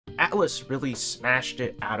Atlus really smashed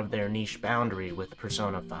it out of their niche boundary with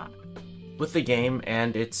Persona 5, with the game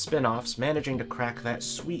and its spin-offs managing to crack that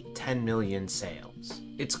sweet 10 million sales.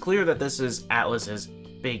 It's clear that this is Atlus's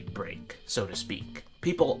big break, so to speak.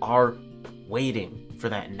 People are waiting for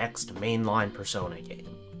that next mainline Persona game.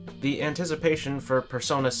 The anticipation for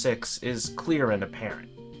Persona 6 is clear and apparent,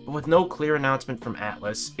 but with no clear announcement from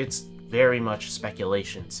Atlus, it's very much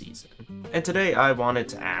speculation season. And today I wanted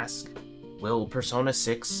to ask, will Persona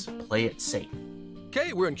 6 play it safe?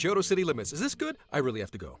 Okay, we're in Kyoto city limits. Is this good? I really have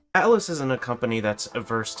to go. Atlus isn't a company that's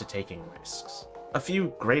averse to taking risks. A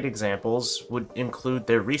few great examples would include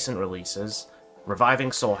their recent releases,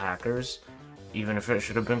 reviving Soul Hackers, even if it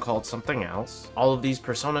should have been called something else, all of these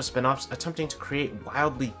Persona spin-offs attempting to create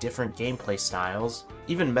wildly different gameplay styles.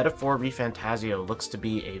 Even Metaphor ReFantazio looks to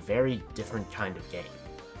be a very different kind of game.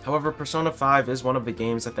 However, Persona 5 is one of the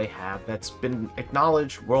games that they have that's been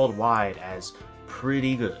acknowledged worldwide as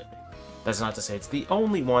pretty good. That's not to say it's the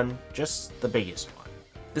only one, just the biggest one.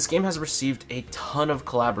 This game has received a ton of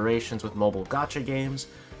collaborations with mobile gacha games,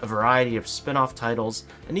 a variety of spin-off titles,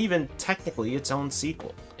 and even technically its own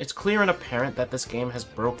sequel. It's clear and apparent that this game has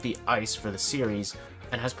broke the ice for the series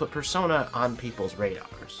and has put Persona on people's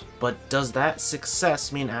radars. But does that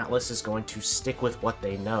success mean Atlus is going to stick with what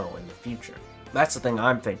they know in the future? That's the thing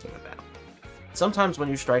I'm thinking about. Sometimes when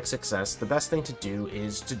you strike success, the best thing to do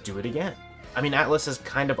is to do it again. I mean, Atlus has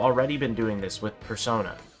kind of already been doing this with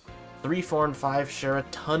Persona. 3, 4, and 5 share a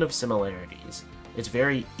ton of similarities. It's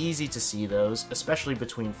very easy to see those, especially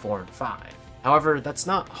between 4 and 5. However, that's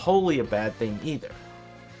not wholly a bad thing either.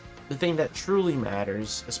 The thing that truly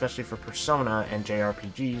matters, especially for Persona and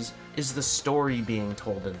JRPGs, is the story being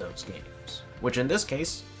told in those games, which in this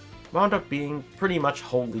case wound up being pretty much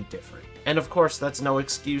wholly different. And of course, that's no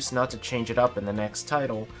excuse not to change it up in the next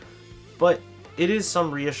title, but it is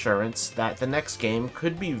some reassurance that the next game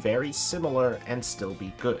could be very similar and still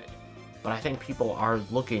be good. But I think people are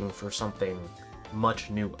looking for something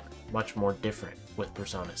much newer, much more different with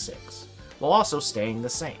Persona 6, while also staying the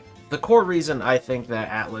same. The core reason I think that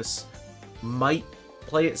Atlus might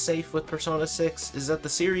play it safe with Persona 6 is that the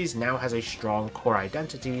series now has a strong core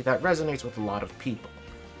identity that resonates with a lot of people,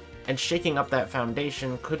 and shaking up that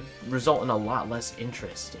foundation could result in a lot less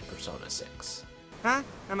interest in Persona 6. Huh?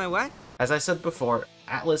 Am I what? As I said before,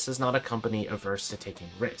 Atlus is not a company averse to taking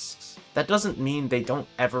risks. That doesn't mean they don't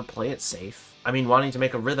ever play it safe. I mean, wanting to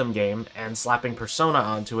make a rhythm game and slapping Persona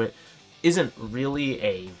onto it isn't really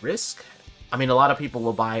a risk. I mean, a lot of people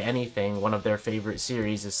will buy anything one of their favorite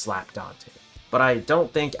series is slapped onto. But I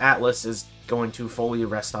don't think Atlus is going to fully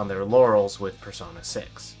rest on their laurels with Persona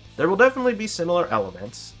 6. There will definitely be similar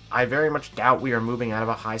elements. I very much doubt we are moving out of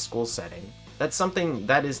a high school setting. That's something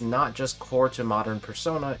that is not just core to modern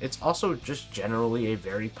Persona, it's also just generally a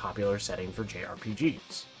very popular setting for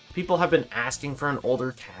JRPGs. People have been asking for an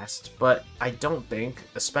older cast, but I don't think,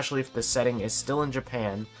 especially if the setting is still in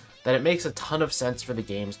Japan, that it makes a ton of sense for the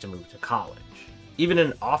games to move to college. Even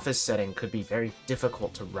an office setting could be very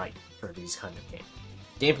difficult to write for these kind of games.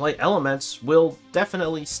 Gameplay elements will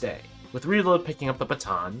definitely stay, with Reload picking up the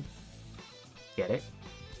baton. Get it?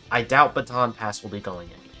 I doubt Baton Pass will be going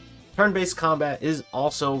anywhere. Turn-based combat is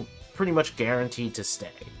also pretty much guaranteed to stay.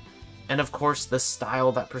 And of course, the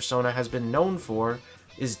style that Persona has been known for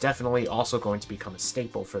is definitely also going to become a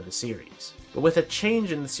staple for the series. But with a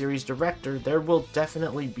change in the series director, there will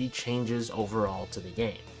definitely be changes overall to the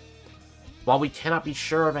game. While we cannot be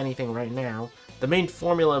sure of anything right now, the main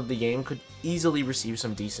formula of the game could easily receive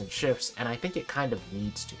some decent shifts, and I think it kind of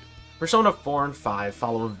needs to. Persona 4 and 5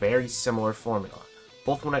 follow a very similar formula,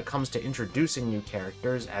 both when it comes to introducing new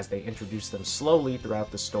characters as they introduce them slowly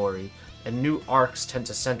throughout the story, and new arcs tend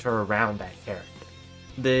to center around that character.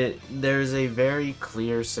 There's a very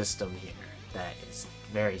clear system here that is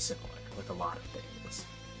very similar with a lot of things.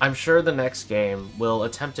 I'm sure the next game will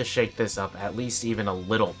attempt to shake this up at least even a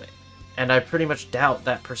little bit, and I pretty much doubt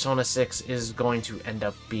that Persona 6 is going to end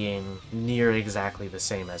up being near exactly the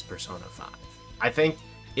same as Persona 5. I think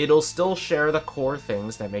it'll still share the core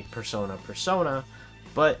things that make Persona Persona,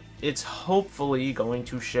 but it's hopefully going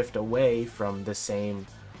to shift away from the same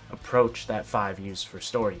approach that 5 used for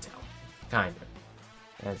storytelling. Kind of.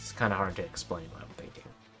 It's kind of hard to explain what I'm thinking.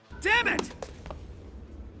 Damn it!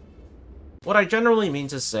 What I generally mean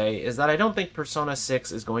to say is that I don't think Persona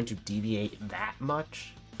 6 is going to deviate that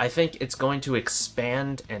much. I think it's going to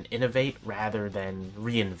expand and innovate rather than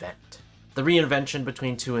reinvent. The reinvention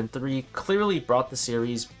between 2 and 3 clearly brought the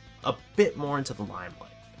series a bit more into the limelight.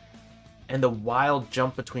 And the wild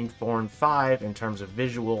jump between 4 and 5 in terms of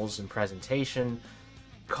visuals and presentation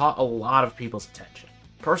caught a lot of people's attention.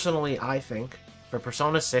 Personally, I think, for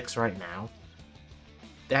Persona 6 right now,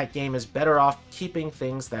 that game is better off keeping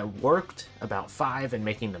things that worked about 5 and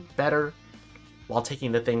making them better, while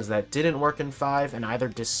taking the things that didn't work in 5 and either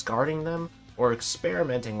discarding them or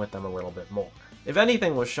experimenting with them a little bit more. If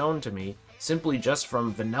anything was shown to me, simply just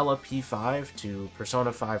from vanilla P5 to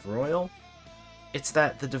Persona 5 Royal, it's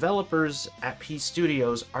that the developers at P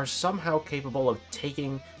Studios are somehow capable of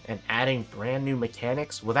taking and adding brand new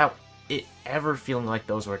mechanics without it ever feeling like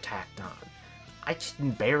those were tacked on. I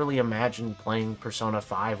can barely imagine playing Persona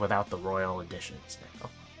 5 without the Royal editions now.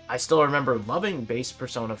 I still remember loving base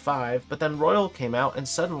Persona 5, but then Royal came out and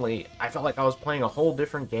suddenly I felt like I was playing a whole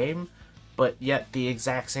different game, but yet the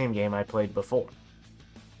exact same game I played before.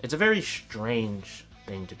 It's a very strange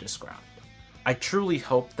thing to describe. I truly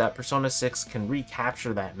hope that Persona 6 can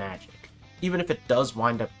recapture that magic, even if it does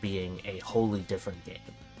wind up being a wholly different game.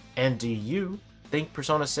 And do you think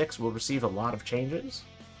Persona 6 will receive a lot of changes?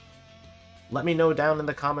 Let me know down in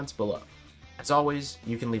the comments below. As always,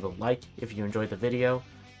 you can leave a like if you enjoyed the video,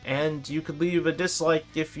 and you could leave a dislike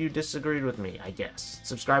if you disagreed with me, I guess.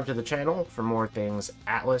 Subscribe to the channel for more things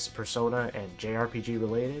Atlus, Persona, and JRPG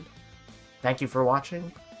related. Thank you for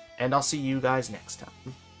watching, and I'll see you guys next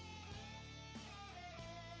time.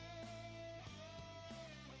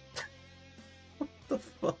 What the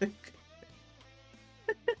fuck?